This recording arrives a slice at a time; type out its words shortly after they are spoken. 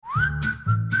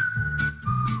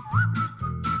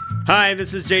Hi,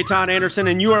 this is J. Todd Anderson,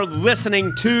 and you are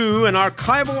listening to an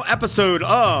archival episode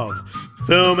of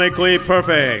Filmically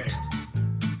Perfect.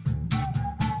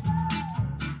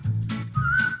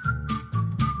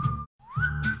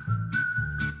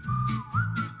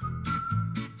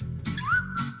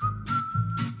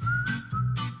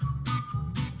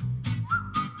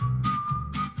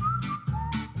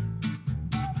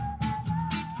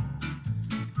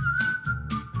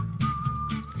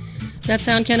 That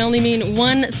sound can only mean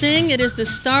one thing. It is the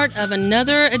start of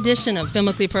another edition of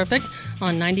Filmically Perfect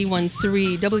on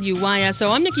 91.3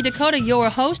 WYSO. I'm Nikki Dakota, your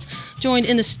host, joined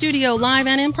in the studio live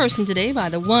and in person today by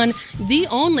the one, the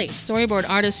only storyboard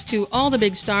artist to all the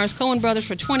big stars, Coen Brothers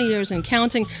for 20 years and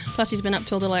counting, plus he's been up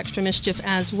to a little extra mischief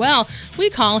as well. We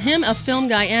call him a film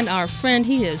guy and our friend.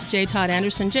 He is J. Todd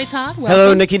Anderson. J. Todd, welcome.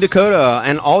 Hello, Nikki Dakota,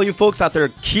 and all you folks out there,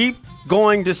 keep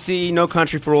going to see No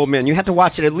Country for Old Men. You have to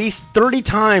watch it at least 30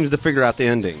 times to figure out the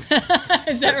ending.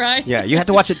 Is that right? Yeah, you have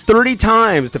to watch it 30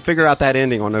 times to figure out that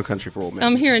ending on No Country for Old Men.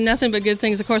 I'm hearing nothing but good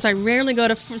things. Of course, I rarely go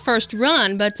to first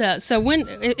run, but so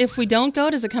if we don't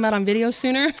go, does it come out on video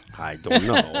sooner? I don't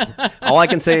know. All I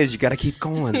can say is you got to keep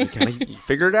going. You got to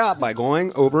figure it out by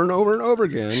going over and over and over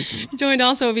again. Joined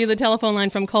also via the telephone line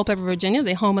from Culpeper, Virginia,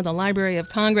 the home of the Library of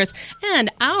Congress,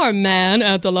 and our man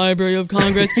at the Library of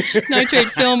Congress, Nitrate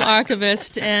film archivist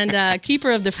and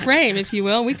keeper of the frame, if you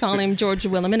will. We call him George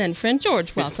Willeman. And friend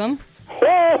George, welcome.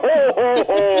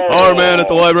 Our man at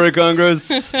the Library of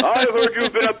Congress. I heard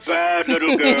you've been a bad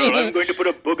little girl. I'm going to put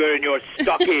a booger in your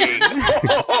stocking.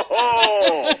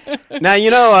 Now, you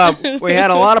know, we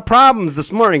had a lot of problems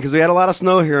this morning because we had a lot of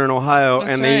snow here in Ohio.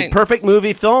 That's and right. The Perfect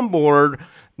Movie Film Board,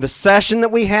 the session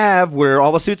that we have where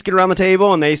all the suits get around the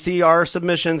table and they see our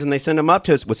submissions and they send them up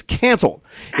to us, was canceled.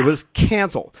 It was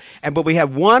canceled. But we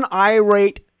have one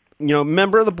irate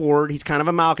member of the board. He's kind of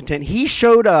a malcontent. He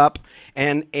showed up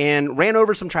and ran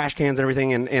over some trash cans and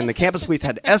everything, and the campus police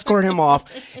had to escort him off.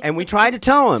 And we tried to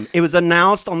tell him. It was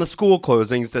announced on the school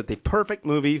closings that the Perfect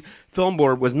Movie Film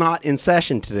Board was not in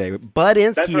session today. Bud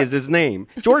Insky is his name.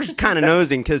 George kind of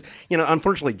knows him because,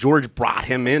 unfortunately, George brought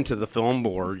him into the film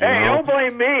board. Hey, don't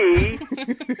blame me.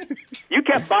 You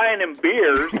kept buying him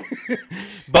beers.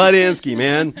 Bud Insky,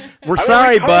 man. We're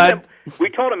sorry, Bud.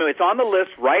 We told him it's on the list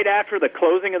right after the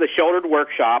closing of the Sheltered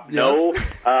Workshop. Yes.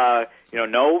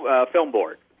 No film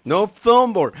board. No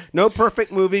film board. No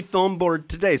Perfect Movie Film Board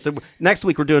today. So next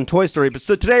week we're doing Toy Story. But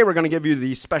so today we're going to give you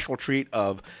the special treat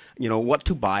of, what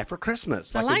to buy for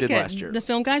Christmas, like we did last year. The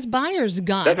Film Guy's Buyer's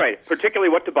Guide. That's right.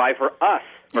 Particularly what to buy for us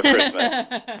for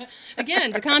Christmas.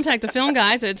 Again, to contact the Film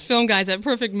Guys, it's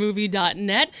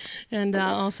filmguys@perfectmovie.net. And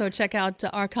also check out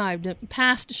archived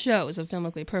past shows of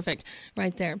Filmically Perfect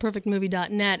right there,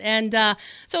 perfectmovie.net. And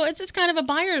so it's kind of a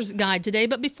buyer's guide today.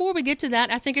 But before we get to that,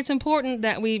 I think it's important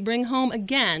that we bring home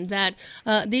again that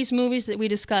these movies that we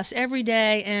discuss every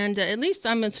day, and at least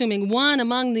I'm assuming one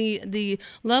among the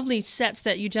lovely sets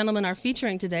that you gentlemen are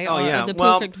featuring today are of the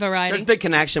perfect variety. There's a big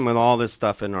connection with all this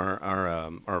stuff in our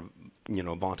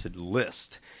vaunted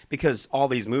list because all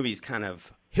these movies kind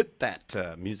of hit that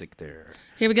music there.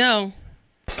 Here we go.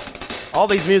 All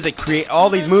these movies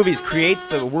create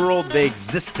the world they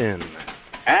exist in.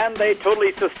 And they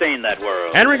totally sustain that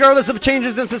world. And regardless of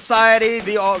changes in society,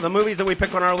 the movies that we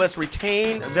pick on our list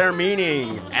retain their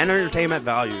meaning and entertainment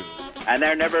value. And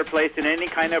they're never placed in any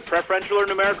kind of preferential or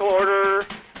numerical order.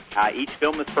 Each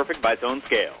film is perfect by its own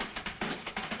scale.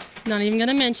 Not even going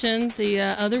to mention the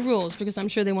other rules because I'm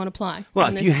sure they won't apply.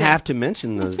 Well, if you have to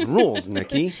mention those rules,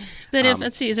 Nikki. That if,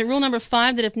 let's see, is it rule number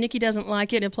 5 that if Nikki doesn't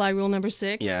like it, apply rule number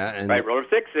 6? Yeah. And right, rule number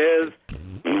 6 is...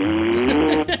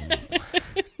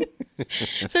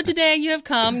 So today you have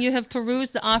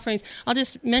perused the offerings. I'll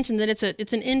just mention that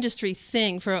it's an industry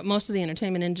thing for most of the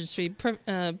entertainment industry,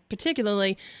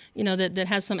 particularly, that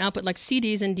has some output like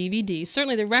CDs and DVDs.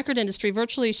 Certainly the record industry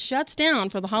virtually shuts down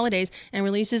for the holidays and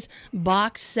releases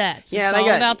box sets. Yeah, it's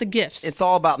all about the gifts. It's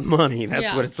all about money.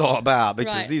 That's what it's all about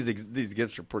because right. these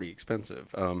gifts are pretty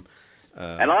expensive.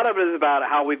 And a lot of it is about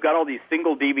how we've got all these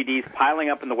single DVDs piling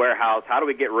up in the warehouse. How do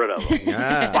we get rid of them?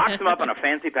 Yeah. Box them up in a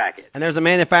fancy package. And there's a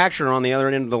manufacturer on the other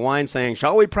end of the line saying,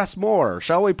 shall we press more?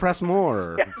 Shall we press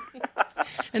more? Yeah.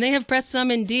 And they have pressed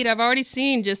some indeed. I've already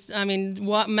seen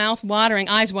mouth watering,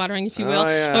 eyes watering, if you will,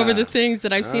 over the things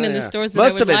that I've seen in the stores that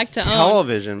I would like to own. Most of it's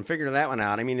television. Figure that one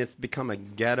out. I mean, it's become a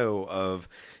ghetto of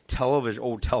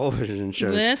old television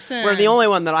shows. Listen. Where the only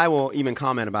one that I will even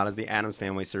comment about is the Addams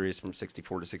Family series from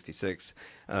 64 to 66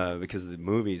 because of the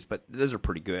movies. But those are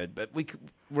pretty good. But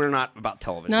we're not about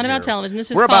television. Not here. about television.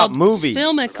 This is we're called about movies.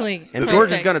 Filmically And George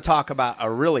is Perfect. going to talk about a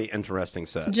really interesting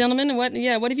set. Gentlemen, what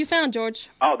have you found, George?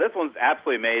 Oh, this one's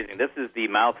absolutely amazing. This is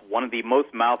one of the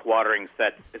most mouth-watering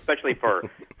sets, especially for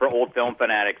old film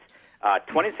fanatics.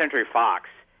 20th Century Fox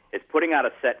is putting out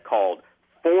a set called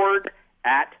Ford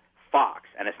at Fox,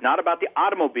 and it's not about the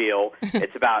automobile.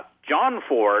 It's about John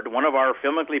Ford, one of our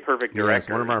filmically perfect directors. Yes,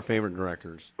 one of our favorite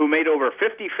directors. Who made over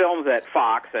 50 films at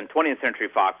Fox and 20th Century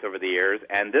Fox over the years,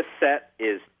 and this set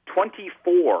is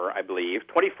 24, I believe,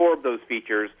 24 of those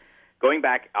features going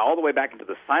back all the way back into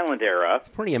the silent era. It's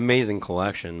a pretty amazing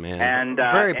collection, man. And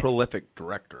very prolific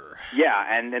director. Yeah,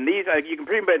 and these, you can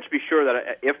pretty much be sure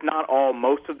that if not all,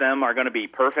 most of them are going to be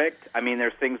perfect. I mean,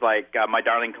 there's things like My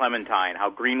Darling Clementine, How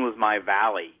Green Was My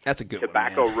Valley. That's a good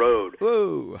Tobacco one, man. Road.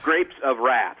 Whoa. Grapes of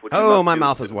Wrath. Which Oh, my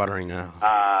mouth is watering now.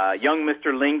 Young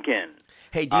Mr. Lincoln.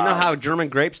 Hey, do you know how German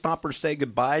grape stoppers say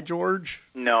goodbye, George?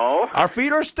 No. Our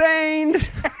feet are stained.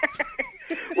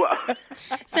 Well,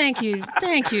 Thank you,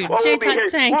 well, Jay.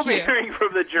 we'll be hearing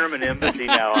from the German embassy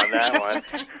now on that one.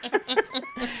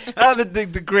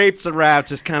 The grapes of wrath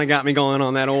just kind of got me going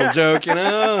on that old joke, you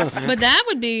know. But that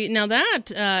would be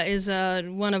is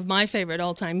one of my favorite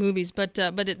all-time movies. But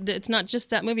it's not just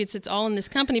that movie; it's all in this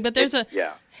company. But there's a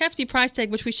hefty price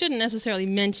tag, which we shouldn't necessarily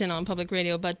mention on public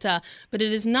radio. But it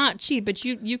is not cheap. But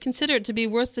you consider it to be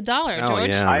worth the dollar, Oh, George?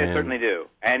 yeah. I man. certainly do.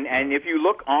 And if you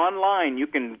look online, you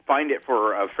can find it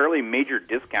for a fairly major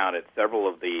discount at several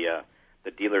of the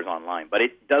dealers online. But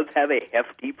it does have a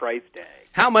hefty price tag.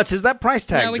 How much is that price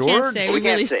tag, No, we George? can't say. We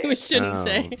can't say. We shouldn't Oh.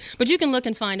 say. But you can look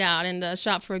and find out and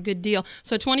shop for a good deal.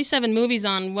 So 27 movies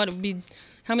on what would be?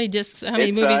 How many discs? How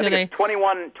many movies I are think they? it's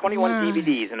 21 Wow.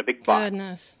 DVDs in a big box.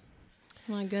 Goodness.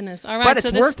 My goodness. All right. But so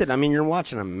it's this, worth it. I mean, you're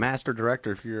watching a master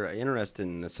director if you're interested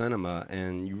in the cinema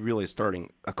and you're really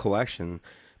starting a collection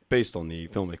based on the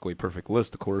Filmically Perfect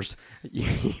list, of course.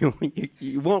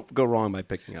 You won't go wrong by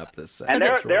picking up this set. And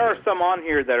It's there really are some on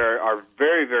here that are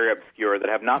very, very obscure that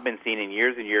have not been seen in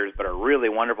years and years but are really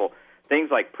wonderful.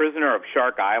 Things like Prisoner of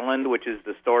Shark Island, which is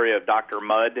the story of Dr.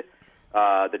 Mudd,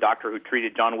 the doctor who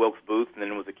treated John Wilkes Booth and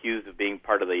then was accused of being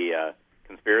part of the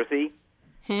conspiracy.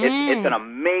 It's an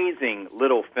amazing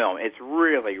little film. It's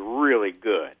really, really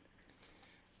good.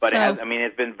 But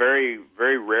it's been very,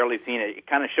 very rarely seen. It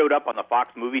kind of showed up on the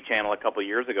Fox movie channel a couple of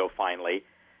years ago, finally,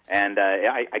 and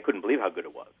I couldn't believe how good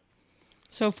it was.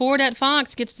 So Ford at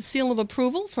Fox gets the seal of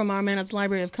approval from our man at the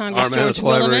Library of Congress, Our man at George the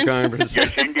Library of Williman. Congress.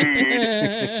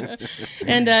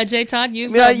 And Jay Todd,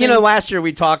 you've Yeah, been- last year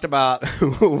we talked about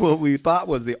what we thought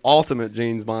was the ultimate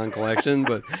James Bond collection,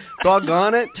 but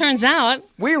doggone it, turns out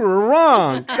we were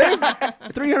wrong.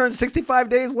 365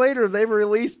 days later, they've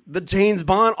released the James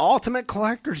Bond Ultimate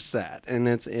Collector's Set, and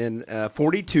it's in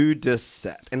 42 disc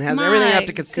set, and has everything My up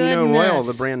to Casino Royale, goodness.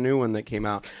 the brand new one that came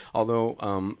out. Although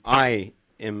I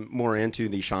am more into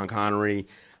the Sean Connery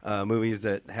movies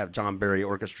that have John Barry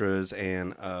orchestras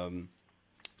and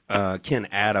Ken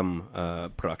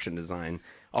Adam production design.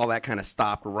 All that kind of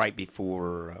stopped right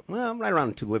before, right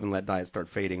around To Live and Let Die, it started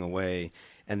fading away.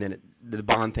 And then the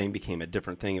Bond thing became a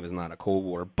different thing. It was not a Cold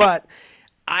War. But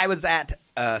I was at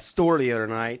a store the other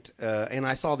night, and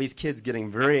I saw these kids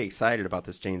getting very excited about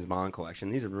this James Bond collection.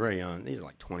 These are very young. These are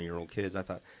like 20-year-old kids. I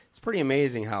thought, it's pretty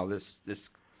amazing how this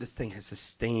thing has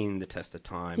sustained the test of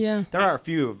time. Yeah. There are a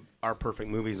few of our perfect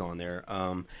movies on there.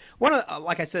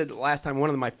 Like I said last time,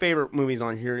 one of my favorite movies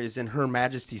on here is in Her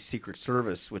Majesty's Secret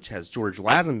Service, which has George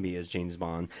Lazenby as James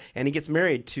Bond, and he gets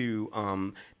married to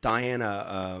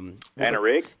Diana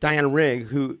Rigg? Diana Rigg,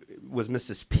 who was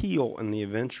Mrs. Peel in the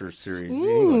Adventure series. in Ooh,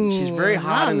 England. She's very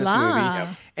hot in this la.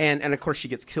 movie, and of course she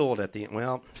gets killed at the end.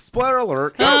 Well, spoiler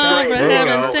alert. Oh, for There you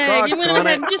heaven's go. sake. You went Doggone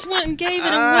ahead it. and just went and gave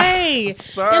it away.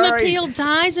 sorry. Emma Peel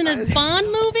dies in a Bond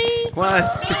movie? Well,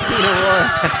 it's Casino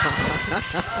Royale.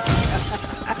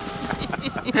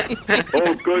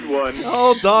 Oh, good one.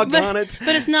 Oh, doggone it.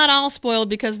 But it's not all spoiled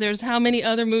because there's how many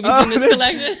other movies in this There's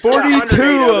collection? 42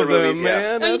 other of them, movies, yeah.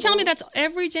 man. Are you telling me that's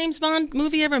every James Bond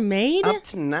movie ever made? Up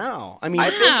to now. I mean,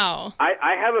 Wow.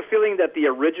 I have a feeling that the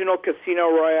original Casino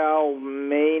Royale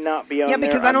may not be on yeah, there.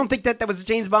 because I don't think that was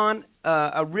James Bond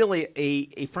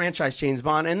a franchise James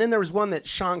Bond, and then there was one that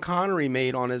Sean Connery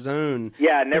made on his own.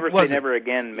 Yeah, Never Say Never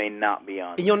Again may not be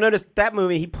on. And you'll notice that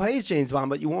movie, he plays James Bond,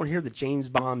 but you won't hear the James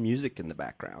Bond music in the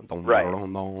background. Right.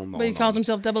 But he calls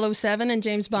himself 007 and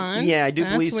James Bond. Yeah, I do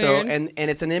That's believe weird. so, and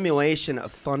it's an emulation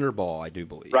of Thunderball, I do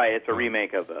believe. Right, it's a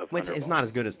remake of Which Thunderball. is not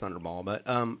as good as Thunderball, but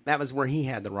that was where he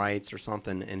had the rights or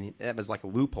something, and that was like a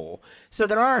loophole. So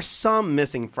there are some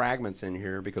missing fragments in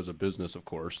here because of business, of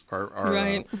course.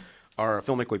 Right. Our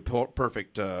Filmically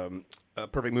Perfect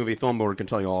Perfect Movie Film Board can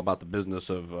tell you all about the business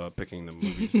of picking the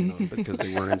movies, because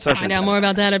they weren't in session. Find out more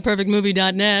about that at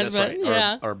perfectmovie.net. That's but right.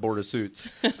 yeah. Our board of suits.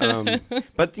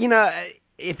 But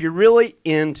if you're really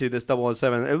into this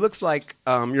 007, it looks like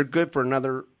you're good for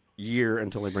another year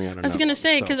until they bring out another. I was going to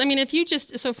say, one. because, if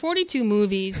you 42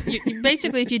 movies, you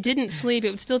basically, if you didn't sleep,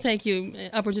 it would still take you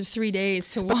upwards of 3 days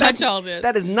to watch all this.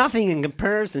 That is nothing in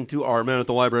comparison to our man at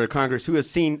the Library of Congress who has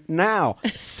seen now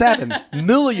 7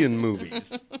 million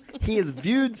movies. He has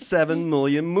viewed 7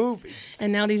 million movies.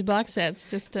 And now these box sets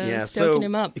just stoking so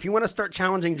him up. If you want to start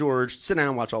challenging George, sit down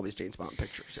and watch all these James Bond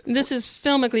pictures. This is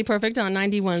Filmically Perfect on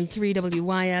 91.3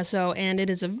 WYSO, and it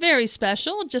is a very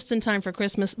special, just in time for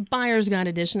Christmas, Buyer's Guide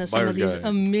edition of some of these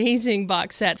amazing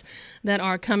box sets that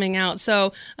are coming out.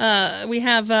 So we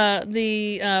have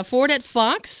the Ford at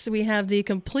Fox, we have the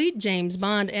complete James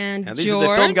Bond, and these George,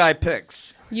 are the Film Guy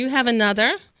picks. you have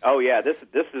another. Oh yeah, this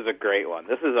is a great one.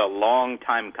 This is a long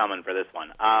time coming for this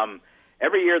one.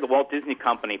 Every year, the Walt Disney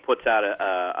Company puts out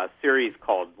a series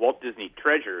called Walt Disney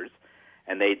Treasures,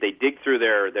 and they dig through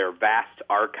their vast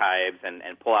archives and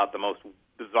pull out the most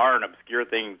bizarre and obscure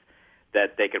things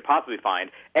that they could possibly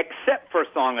find, except for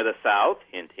Song of the South.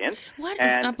 Hint, hint. What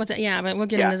is up with that? Yeah, but we'll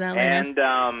get into that later.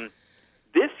 And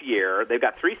this year, they've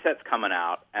got 3 sets coming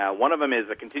out. One of them is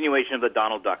a continuation of the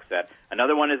Donald Duck set.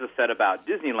 Another one is a set about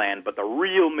Disneyland, but the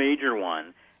real major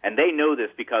one, and they know this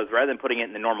because rather than putting it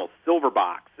in the normal silver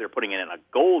box, they're putting it in a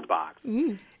gold box,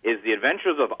 is The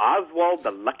Adventures of Oswald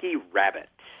the Lucky Rabbit.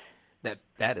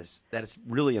 That is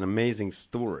really an amazing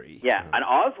story. Yeah, and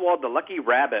Oswald the Lucky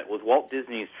Rabbit was Walt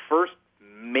Disney's first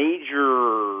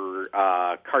major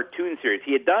cartoon series.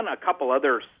 He had done a couple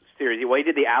other series. Well, he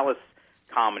did the Alice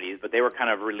comedies, but they were kind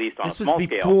of released on a small scale.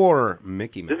 This was before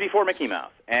Mickey Mouse. This is before Mickey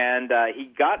Mouse. And he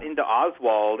got into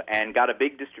Oswald and got a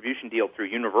big distribution deal through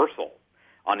Universal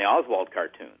on the Oswald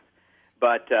cartoons.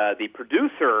 But the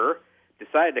producer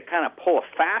decided to kind of pull a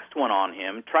fast one on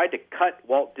him, tried to cut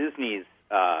Walt Disney's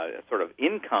sort of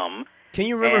income. Can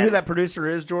you remember who that producer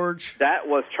is, George? That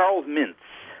was Charles Mintz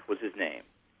was his name.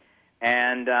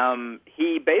 And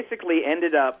he basically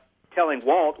ended up telling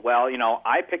Walt, well,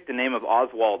 I picked the name of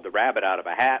Oswald the Rabbit out of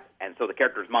a hat, and so the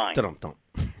character's mine.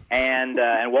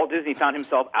 And Walt Disney found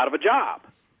himself out of a job,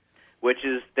 which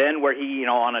is then where he,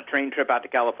 on a train trip out to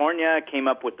California, came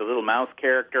up with the little mouse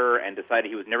character and decided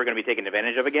he was never going to be taken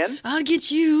advantage of again. I'll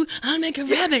get you. I'll make a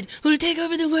rabbit who'll take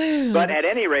over the world. But at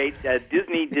any rate,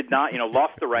 Disney did not,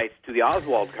 lost the rights to the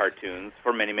Oswald cartoons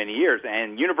for many, many years.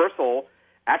 And Universal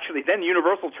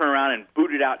turned around and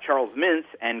booted out Charles Mintz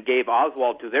and gave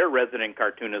Oswald to their resident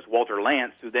cartoonist, Walter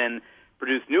Lantz, who then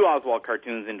produced new Oswald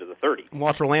cartoons into the 30s.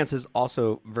 Walter Lantz is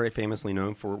also very famously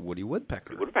known for Woody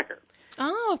Woodpecker.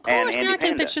 Oh, of course. Now I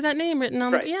can picture that name written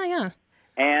on right. Yeah.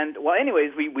 And, well,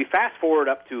 anyways, we fast forward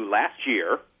up to last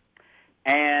year,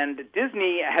 and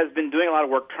Disney has been doing a lot of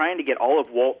work trying to get all of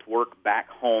Walt's work back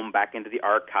home, back into the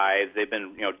archives. They've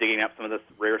been, digging up some of the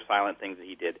rare silent things that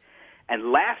he did.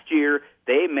 And last year,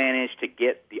 they managed to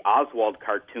get the Oswald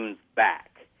cartoons back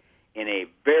in a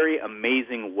very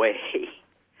amazing way.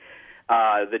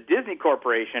 The Disney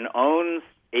Corporation owns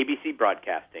ABC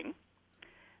Broadcasting,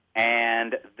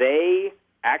 and they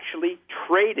actually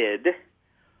traded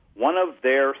one of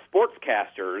their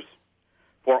sportscasters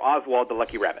for Oswald the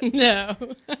Lucky Rabbit. No.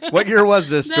 What year was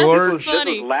this, George?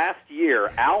 Funny. This was last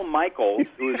year. Al Michaels,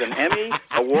 who is an Emmy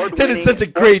award-winning That is such a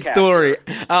great sportscaster. story.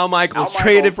 Al Michaels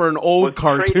traded for an old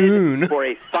cartoon. For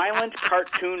a silent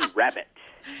cartoon rabbit.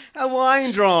 A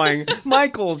line drawing.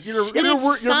 Michaels, your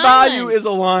it's value is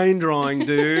a line drawing,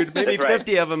 dude. Maybe That's right.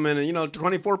 50 of them in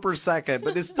 24 per second,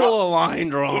 but it's still a line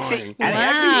drawing. And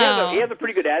actually, he has a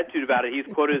pretty good attitude about it. He's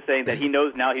quoted as saying that he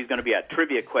knows now he's going to be a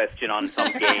trivia question on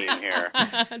some game here.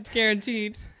 It's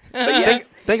guaranteed. But yeah,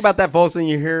 Think about that, folks, when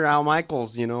you hear Al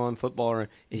Michaels, on football.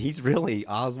 He's really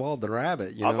Oswald the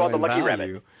Rabbit, Oswald the in Lucky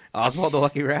value. Rabbit. Oswald the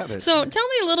Lucky Rabbit. So tell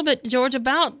me a little bit, George,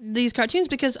 about these cartoons,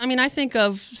 because, I think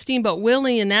of Steamboat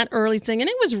Willie and that early thing, and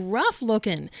it was rough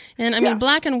looking. And,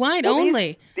 black and white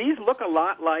only. These look a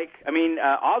lot like,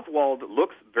 Oswald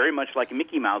looks very much like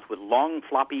Mickey Mouse with long,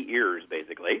 floppy ears,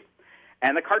 basically.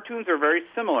 And the cartoons are very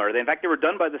similar. In fact, they were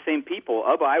done by the same people.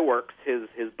 Ub Iwerks,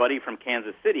 his buddy from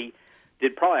Kansas City,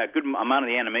 did probably a good amount of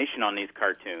the animation on these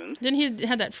cartoons. Didn't he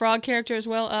have that frog character as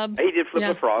well, Ub? He did Flip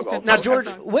the Frog also. Now, George,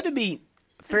 would it be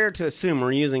fair to assume,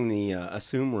 we're using the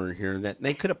assume word here, that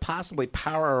they could have possibly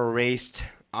power erased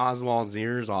Oswald's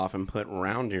ears off and put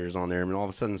round ears on there, and all of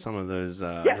a sudden some of those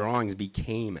drawings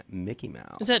became Mickey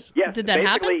Mouse? Did that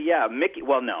happen? Yeah, Mickey.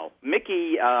 Well, no,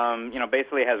 Mickey.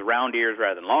 Basically has round ears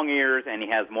rather than long ears, and he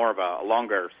has more of a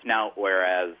longer snout,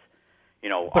 whereas.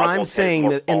 But Oswald I'm saying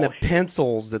that in the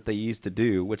pencils that they used to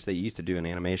do, which they used to do in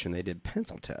animation, they did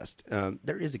pencil test.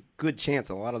 There is a good chance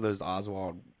a lot of those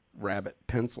Oswald Rabbit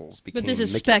pencils became. But this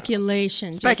is Mickey speculation.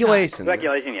 Mouse. Speculation,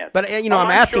 yes. But I'm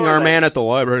asking our man at the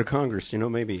Library of Congress.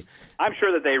 Maybe. I'm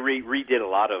sure that they redid a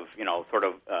lot of sort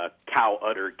of cow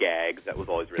udder gags that was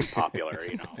always really popular.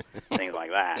 Things like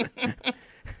that.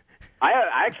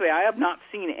 I have not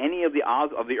seen any of the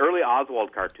early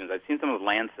Oswald cartoons. I've seen some of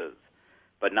Lance's,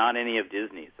 but not any of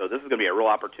Disney. So this is going to be a real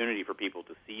opportunity for people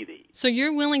to see these. So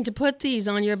you're willing to put these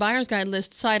on your buyer's guide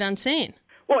list sight unseen?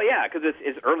 Well, yeah, because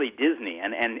it's early Disney,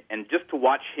 and just to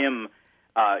watch him,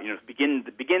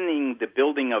 beginning the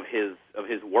building of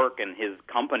his work and his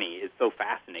company is so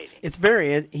fascinating. It's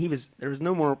there was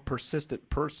no more persistent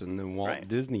person than Walt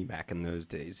Disney back in those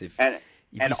days. If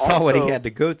you saw what he had to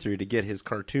go through to get his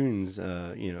cartoons,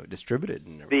 distributed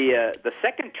and everything. The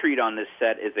second treat on this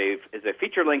set is a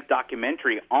feature-length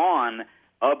documentary on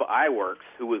Ub Iwerks,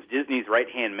 who was Disney's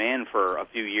right-hand man for a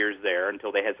few years there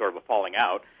until they had sort of a falling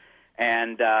out.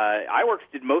 And Iwerks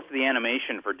did most of the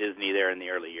animation for Disney there in the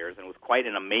early years and was quite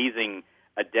an amazing,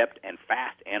 adept, and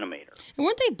fast animator. And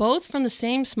weren't they both from the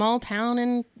same small town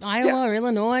in Iowa or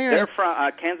Illinois? They're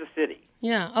from Kansas City.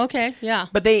 Yeah, okay, yeah.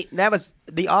 But that was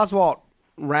the Oswald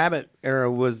Rabbit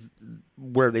era was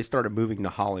where they started moving to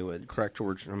Hollywood, correct,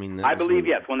 George? I believe,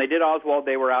 yes. When they did Oswald,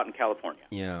 they were out in California.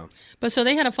 Yeah. But so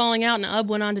they had a falling out, and Ub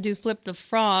went on to do Flip the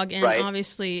Frog, and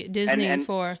obviously Disney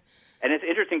for... And it's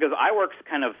interesting because Iwerks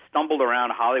kind of stumbled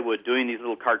around Hollywood doing these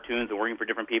little cartoons and working for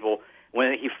different people.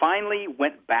 When he finally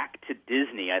went back to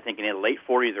Disney, I think in the late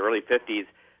 40s, early 50s,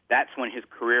 that's when his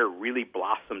career really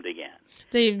blossomed again.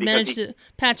 They managed to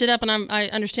patch it up, and I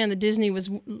understand that Disney was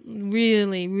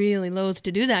really, really loath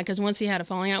to do that because once he had a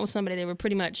falling out with somebody, they were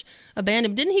pretty much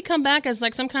abandoned. Didn't he come back as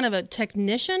like some kind of a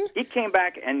technician? He came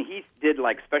back and he did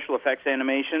like special effects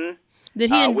animation.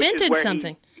 That he invented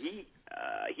something.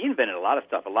 He invented a lot of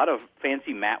stuff, a lot of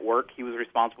fancy mat work he was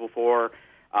responsible for.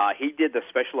 He did the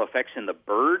special effects in the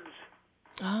birds,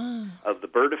 of the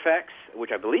bird effects,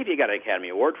 which I believe he got an Academy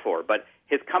Award for. But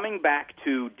his coming back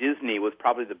to Disney was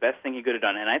probably the best thing he could have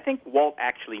done, and I think Walt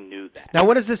actually knew that. Now,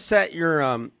 what is this set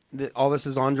all this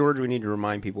is on, George? We need to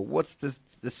remind people. What's this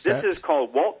set? This is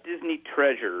called Walt Disney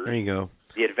Treasures. There you go.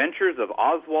 The Adventures of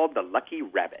Oswald the Lucky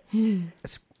Rabbit.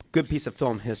 It's a good piece of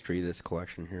film history, this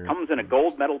collection here. Comes in a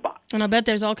gold medal box. And I bet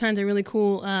there's all kinds of really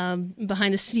cool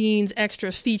behind-the-scenes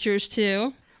extra features,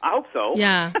 too. I hope so.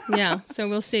 Yeah. So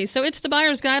we'll see. So it's the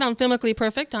Buyer's Guide on Filmically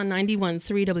Perfect on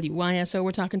 91.3 WYSO.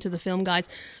 We're talking to the film guys,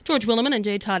 George Willeman and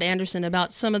J. Todd Anderson,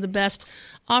 about some of the best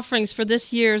offerings for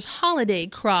this year's holiday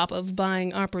crop of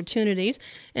buying opportunities.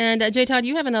 And J. Todd,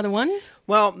 you have another one?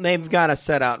 Well, they've got a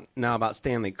set out now about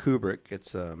Stanley Kubrick.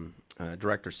 It's a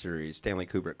director series, Stanley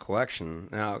Kubrick Collection.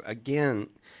 Now, again,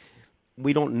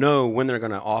 we don't know when they're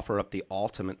going to offer up the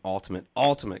ultimate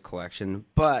collection,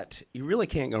 but you really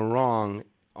can't go wrong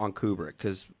on Kubrick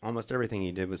because almost everything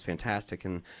he did was fantastic.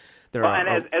 And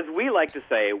as we like to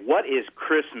say, what is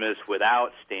Christmas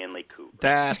without Stanley Kubrick?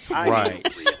 That's right.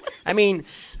 I mean,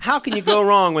 how can you go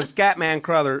wrong when Scatman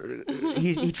Crothers,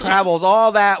 he travels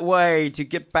all that way to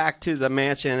get back to the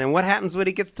mansion, and what happens when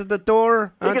he gets to the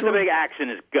door? He gets a big axe in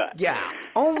his gut. Yeah,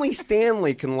 only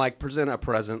Stanley can present a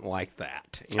present like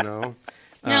that,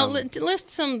 Now,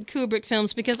 list some Kubrick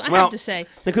films, because I have to say...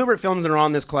 The Kubrick films that are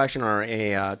on this collection are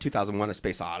a 2001 A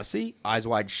Space Odyssey, Eyes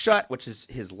Wide Shut, which is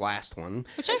his last one.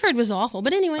 Which I heard was awful,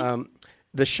 but anyway.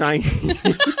 The Shining,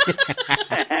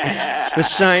 The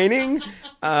Shining,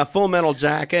 Full Metal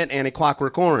Jacket, and A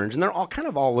Clockwork Orange. And they're all kind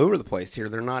of all over the place here.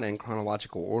 They're not in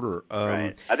chronological order.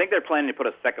 Right. I think they're planning to put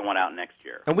a second one out next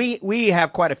year. And we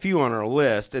have quite a few on our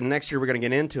list, and next year we're going to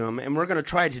get into them, and we're going to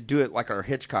try to do it like our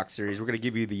Hitchcock series. We're going to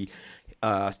give you the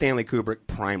Stanley Kubrick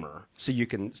primer, so you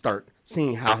can start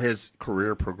seeing how his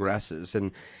career progresses.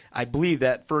 And I believe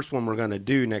that first one we're going to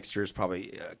do next year is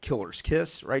probably Killer's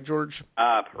Kiss, right, George?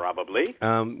 Probably.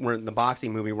 We're in the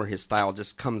boxing movie where his style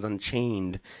just comes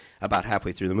unchained about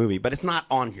halfway through the movie. But it's not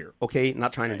on here, okay?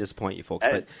 Not trying to disappoint you folks,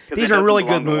 but these are really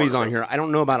good movies on here. I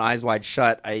don't know about Eyes Wide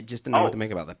Shut. I just didn't know what to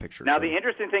make about that picture. Now, the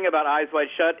interesting thing about Eyes Wide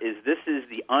Shut is this is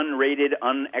the unrated,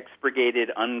 unexpurgated,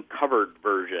 uncovered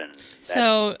version.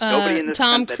 So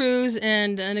Tom Cruise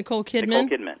and Nicole Kidman? Nicole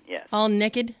Kidman, yes. All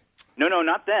naked? No,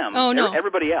 not them. Oh, no.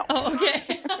 Everybody else. Oh,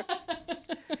 okay.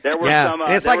 There were some,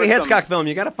 it's like a Hitchcock film.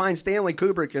 You got to find Stanley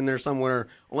Kubrick in there somewhere.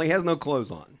 Only he has no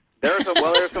clothes on. There's some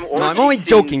orgy no, I'm only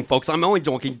joking, folks. I'm only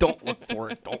joking. Don't look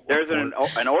for it. There's an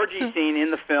orgy scene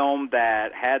in the film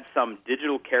that had some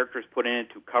digital characters put in it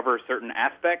to cover certain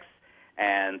aspects,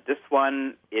 and this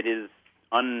one, it is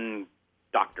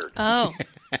undoctored. Oh,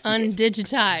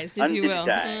 undigitized, if you will.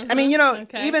 I mean,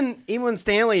 even when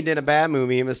Stanley did a bad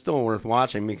movie, it was still worth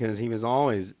watching because he was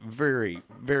always very,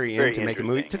 very into making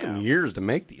movies. It took him years to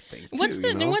make these things. What's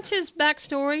his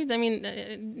backstory? I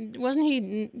mean, wasn't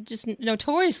he just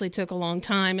notoriously took a long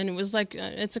time, and it was like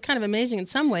it's kind of amazing in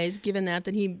some ways, given that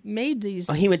he made these.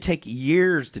 He would take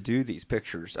years to do these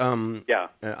pictures.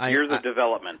 Years of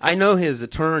development. I know his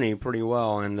attorney pretty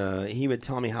well, and he would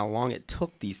tell me how long it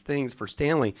took these things for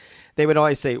Stanley. They would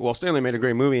always say, "Well, Stanley made a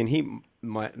great movie," and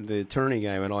the attorney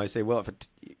guy would always say, "Well,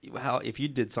 if you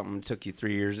did something that took you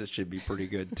 3 years, it should be pretty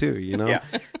good too." You know,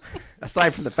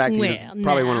 aside from the fact he's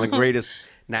probably one of the greatest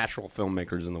natural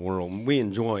filmmakers in the world, and we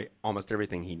enjoy almost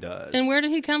everything he does. And where did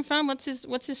he come from? What's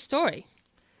his story?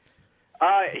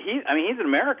 He's an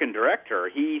American director.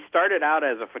 He started out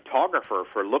as a photographer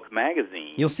for Look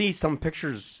magazine. You'll see some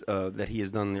pictures that he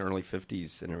has done in the early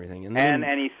 50s and everything.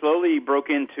 And he slowly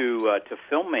broke into to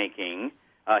filmmaking.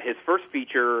 His first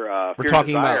feature, Fear and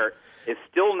Desire, is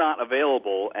still not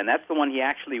available, and that's the one he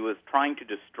actually was trying to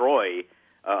destroy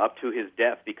up to his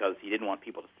death because he didn't want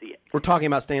people to see it. We're talking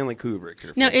about Stanley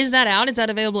Kubrick. Now, is that out? Is that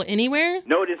available anywhere?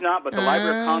 No, it is not, but the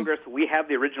Library of Congress, we have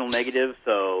the original negative,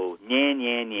 so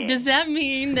yeah. Does that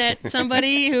mean that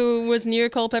somebody who was near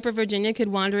Culpeper, Virginia could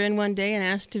wander in one day and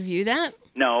ask to view that?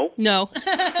 No. No,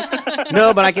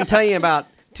 but I can tell you about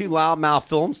two loudmouth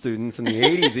film students in the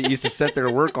 80s that used to set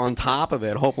their work on top of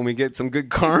it, hoping we get some good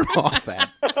karma off that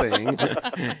thing.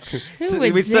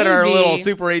 We set our little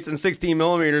Super 8s and 16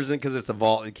 millimeters in because it's a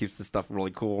vault. It keeps the stuff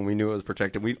really cool, and we knew it was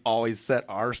protected. We'd always set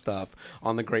our stuff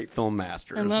on the Great Film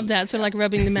Masters. I love that. Sort of like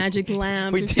rubbing the magic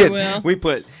lamp, if you will. We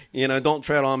put, Don't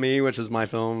Tread on Me, which is my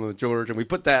film with George, and we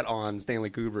put that on Stanley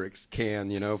Kubrick's can,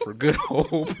 for Good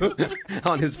Hope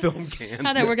on his film can.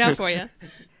 How'd that work out for you?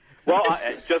 Well,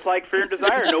 just like Fear and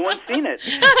Desire, no one's seen it.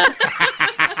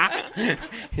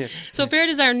 So Fear and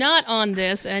Desire not on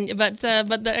this, but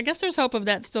I guess there's hope of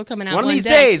that still coming out one of these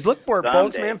day. days. Look for it,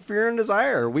 folks, man. Fear and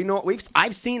Desire. We know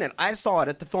I've seen it. I saw it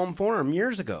at the Film Forum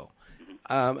years ago.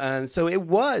 And so it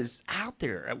was out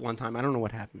there at one time. I don't know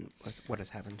what happened. What has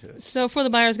happened to it? So for the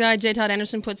Buyer's Guide, J. Todd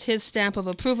Anderson puts his stamp of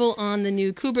approval on the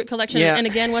new Kubrick collection. Yeah. And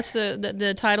again, what's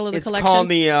the title of the collection? It's called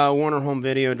the Warner Home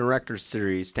Video Directors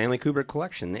Series, Stanley Kubrick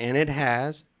Collection. And it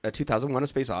has a 2001: A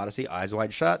Space Odyssey, Eyes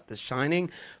Wide Shut, The Shining,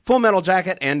 Full Metal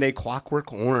Jacket, and A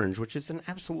Clockwork Orange, which is an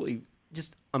absolutely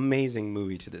just amazing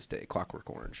movie to this day. Clockwork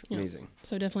Orange. Amazing.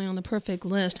 So definitely on the perfect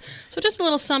list. So just a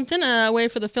little something, a way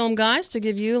for the film guys to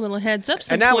give you a little heads up,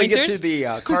 some And now pointers. we get to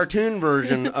the cartoon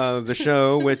version of the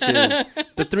show, which is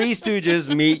the Three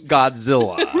Stooges meet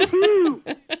Godzilla.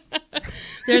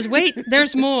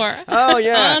 There's more. Oh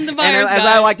yeah. On the Buyer's Guide. As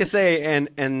I like to say,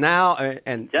 and now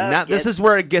this is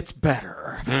where it gets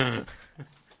better.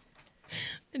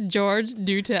 George,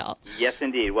 do tell. Yes,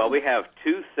 indeed. Well, we have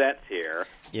two sets here.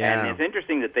 Yeah. And it's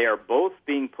interesting that they are both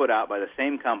being put out by the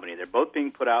same company. They're both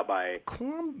being put out by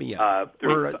Columbia.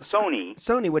 Through Sony.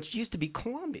 Sony, which used to be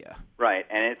Columbia. Right.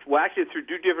 And it's actually through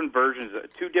two different versions,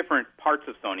 two different parts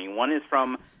of Sony. One is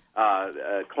from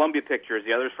Columbia Pictures.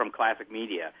 The other is from Classic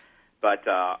Media. But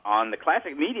on the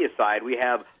Classic Media side, we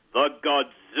have the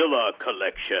Godzilla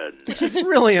Collection. Which is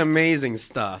really amazing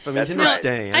stuff. I mean, to this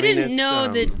day. I didn't know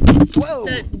that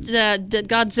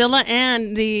Godzilla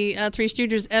and the Three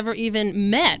Stooges ever even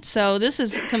met. So this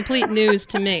is complete news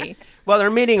to me. Well,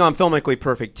 they're meeting on Filmically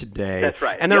Perfect today. That's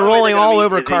right. And they're rolling all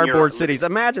over cardboard cities.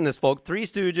 Imagine this, folks. Three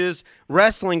Stooges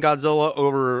wrestling Godzilla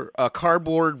over a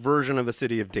cardboard version of the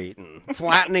city of Dayton.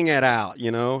 Flattening it out,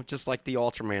 just like the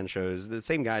Ultraman shows. The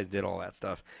same guys did all that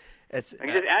stuff. I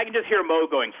can just hear Mo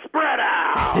going, spread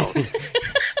out!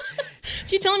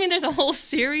 So you telling me there's a whole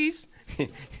series?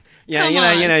 Yeah,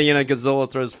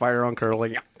 Godzilla throws fire on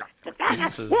Curly.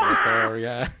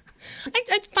 Yeah.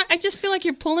 I just feel like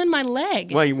you're pulling my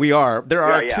leg. Well, we are. There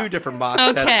are Yeah. two different box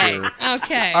sets Okay. here.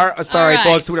 Okay. Sorry, All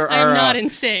right. folks. I'm not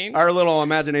insane. Our little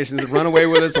imaginations have run away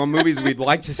with us on movies we'd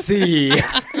like to see.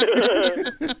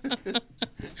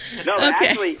 No, Okay.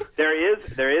 actually, there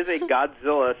is a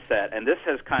Godzilla set, and this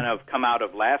has kind of come out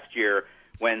of last year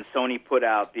when Sony put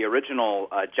out the original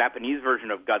Japanese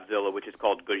version of Godzilla, which is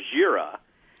called Gojira.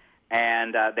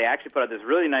 And they actually put out this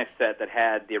really nice set that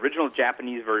had the original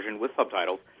Japanese version with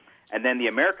subtitles, and then the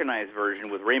Americanized version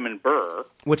with Raymond Burr.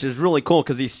 Which is really cool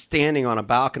because he's standing on a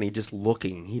balcony just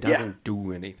looking. He doesn't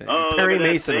do anything. Oh, Perry look at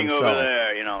that Mason thing himself. over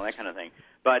there, that kind of thing.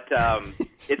 But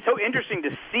it's so interesting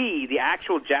to see the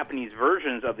actual Japanese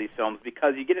versions of these films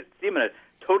because you get to see them in a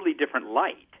totally different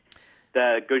light.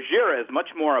 The Gojira is much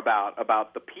more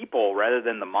about the people rather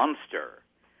than the monster.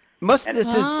 Most of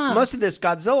this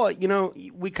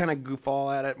Godzilla, we kind of goof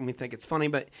all at it and we think it's funny,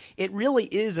 but it really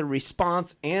is a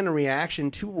response and a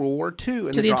reaction to World War II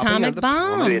and To the dropping atomic of the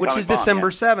bomb. bomb, The which atomic is bomb, December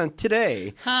yeah. 7th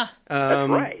today. Huh. That's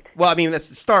right. Well, I mean, that's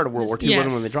the start of World War II, Yes,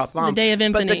 wasn't when they dropped the bomb. the day of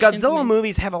But the infamy. Godzilla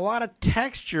movies have a lot of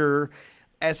texture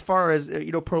as far as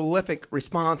prolific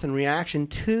response and reaction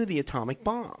to the atomic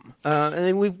bomb. And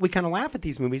then we kind of laugh at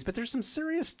these movies, but there's some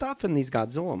serious stuff in these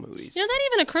Godzilla movies. That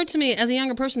even occurred to me as a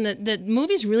younger person that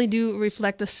movies really do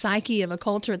reflect the psyche of a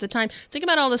culture at the time. Think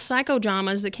about all the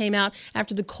psychodramas that came out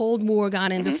after the Cold War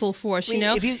got into full force, I mean,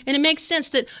 if you- and it makes sense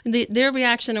that their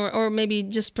reaction or maybe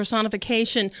just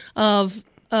personification of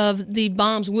the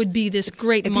bombs would be this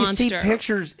great If monster. you see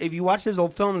pictures, if you watch those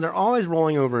old films, they're always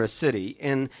rolling over a city,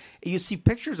 and you see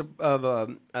pictures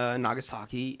of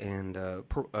Nagasaki and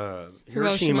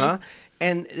Hiroshima,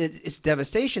 and it's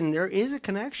devastation. There is a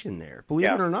connection there, believe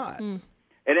it or not. And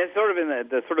it's sort of in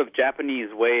the sort of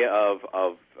Japanese way of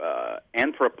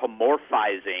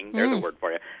anthropomorphizing, there's a word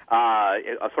for you,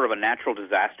 a sort of a natural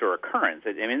disaster occurrence.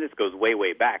 I mean, this goes way,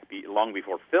 way back, long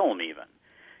before film even,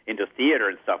 into theater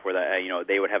and stuff where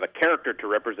they would have a character to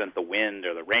represent the wind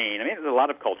or the rain. I mean, a lot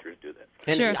of cultures do this.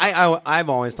 And Sure. I've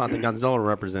always thought that Godzilla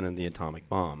represented the atomic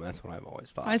bomb. That's what I've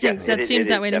always thought. I think Yes, that it seems is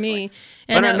that way to definitely. me.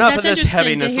 And But enough that's of this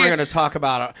interesting heaviness. to We're hear. going to talk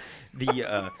about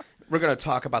we're going to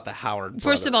talk about the Howard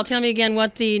First of all, tell me again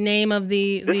what the name of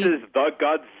This is the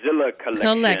Godzilla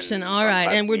collection. All right,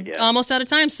 on and we're Media. almost out of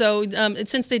time. So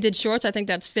since they did shorts, I think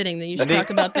that's fitting that you should talk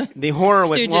about the horror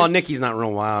with. Stooges. Well, Nikki's not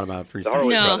real wild about Free Stooges.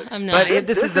 Horowitz No, brothers. I'm not. But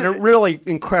this is a really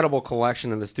incredible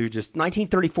collection of the Stooges,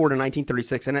 1934 to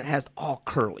 1936, and it has all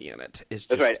Curly in it. It's just,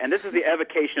 That's right, and this is the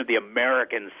evocation of the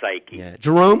American psyche. Yeah,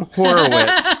 Jerome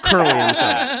Horowitz, Curly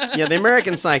himself. Yeah, the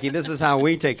American psyche. This is how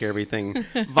we take care of everything.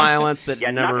 Violence that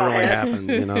Yeah, never really knucklehead.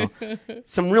 happens.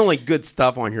 Some really good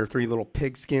stuff on here. Three Little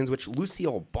Pigskins, which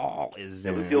Lucille Ball is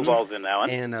in. Lucille Ball's in that one.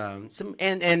 And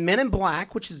and Men in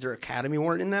Black, which is their Academy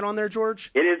Award. Isn't that on there, George?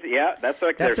 It is, yeah, that's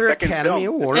like That's their their second Academy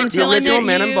film. Award. Until the I original met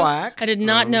Men you, in Black. I did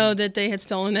not know that they had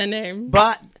stolen that name.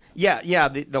 But yeah,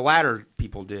 the latter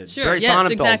people did. Sure, Barry yes,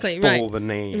 Sonnenfeld exactly, stole right. the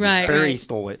name. Right, Barry right.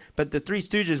 stole it. But the Three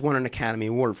Stooges won an Academy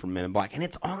Award for Men in Black, and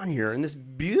it's on here in this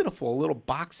beautiful little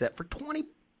box set for $20.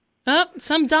 Oh,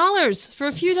 some dollars for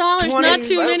a few dollars, 20 not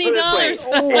too Let's many put it this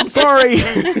dollars. way. Oh, I'm sorry.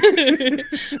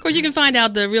 Of course, you can find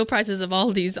out the real prices of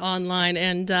all these online.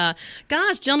 And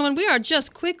gosh, gentlemen, we are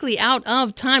just quickly out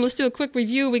of time. Let's do a quick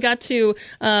review. We got to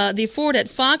the Ford at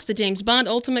Fox, the James Bond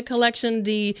Ultimate Collection,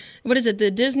 the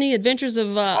Disney Adventures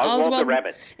of Oswald the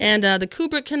Rabbit. and the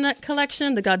Kubrick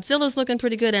Collection. The Godzilla's looking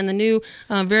pretty good, and the new,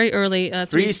 very early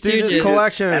Three Stooges.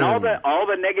 collection. And all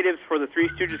the negatives for the Three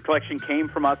Stooges collection came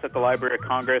from us at the Library of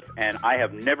Congress, and I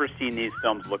have never seen these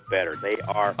films look better. They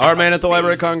are Our man at the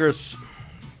Library of Congress.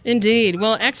 Indeed.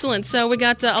 Well, excellent. So we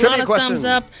got a Trivia lot of questions.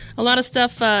 thumbs up, a lot of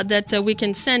stuff that we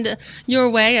can send your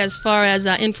way as far as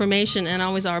information, and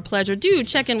always our pleasure. Do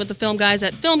check in with the Film Guys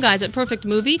at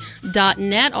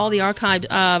filmguys@perfectmovie.net. All the archived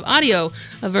audio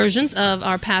versions of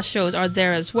our past shows are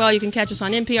there as well. You can catch us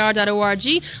on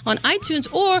npr.org, on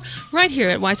iTunes, or right here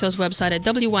at WISO's website at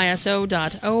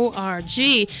wyso.org.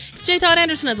 J. Todd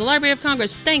Anderson at the Library of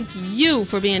Congress, thank you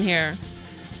for being here.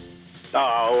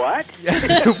 Oh, what?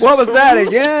 What was that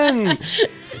again?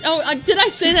 Oh, did I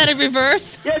say that in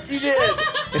reverse? Yes, you did.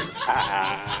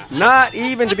 Not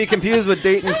even to be confused with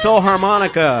Dayton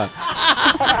Philharmonica.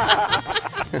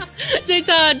 J.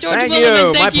 Todd, George Thank Williman,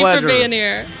 you. thank My you pleasure. for being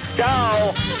here.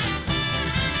 Ciao.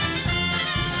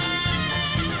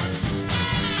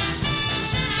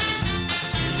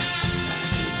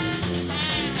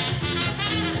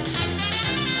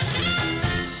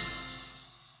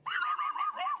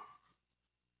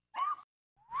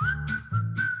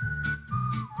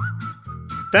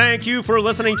 Thank you for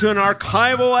listening to an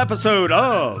archival episode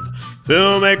of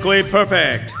Filmically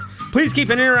Perfect. Please keep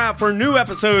an ear out for new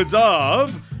episodes of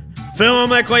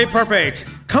Filmically Perfect,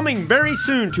 coming very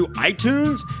soon to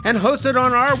iTunes and hosted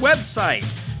on our website,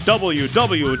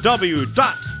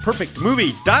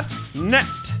 www.perfectmovie.net.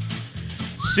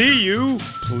 See you,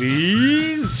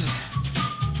 please.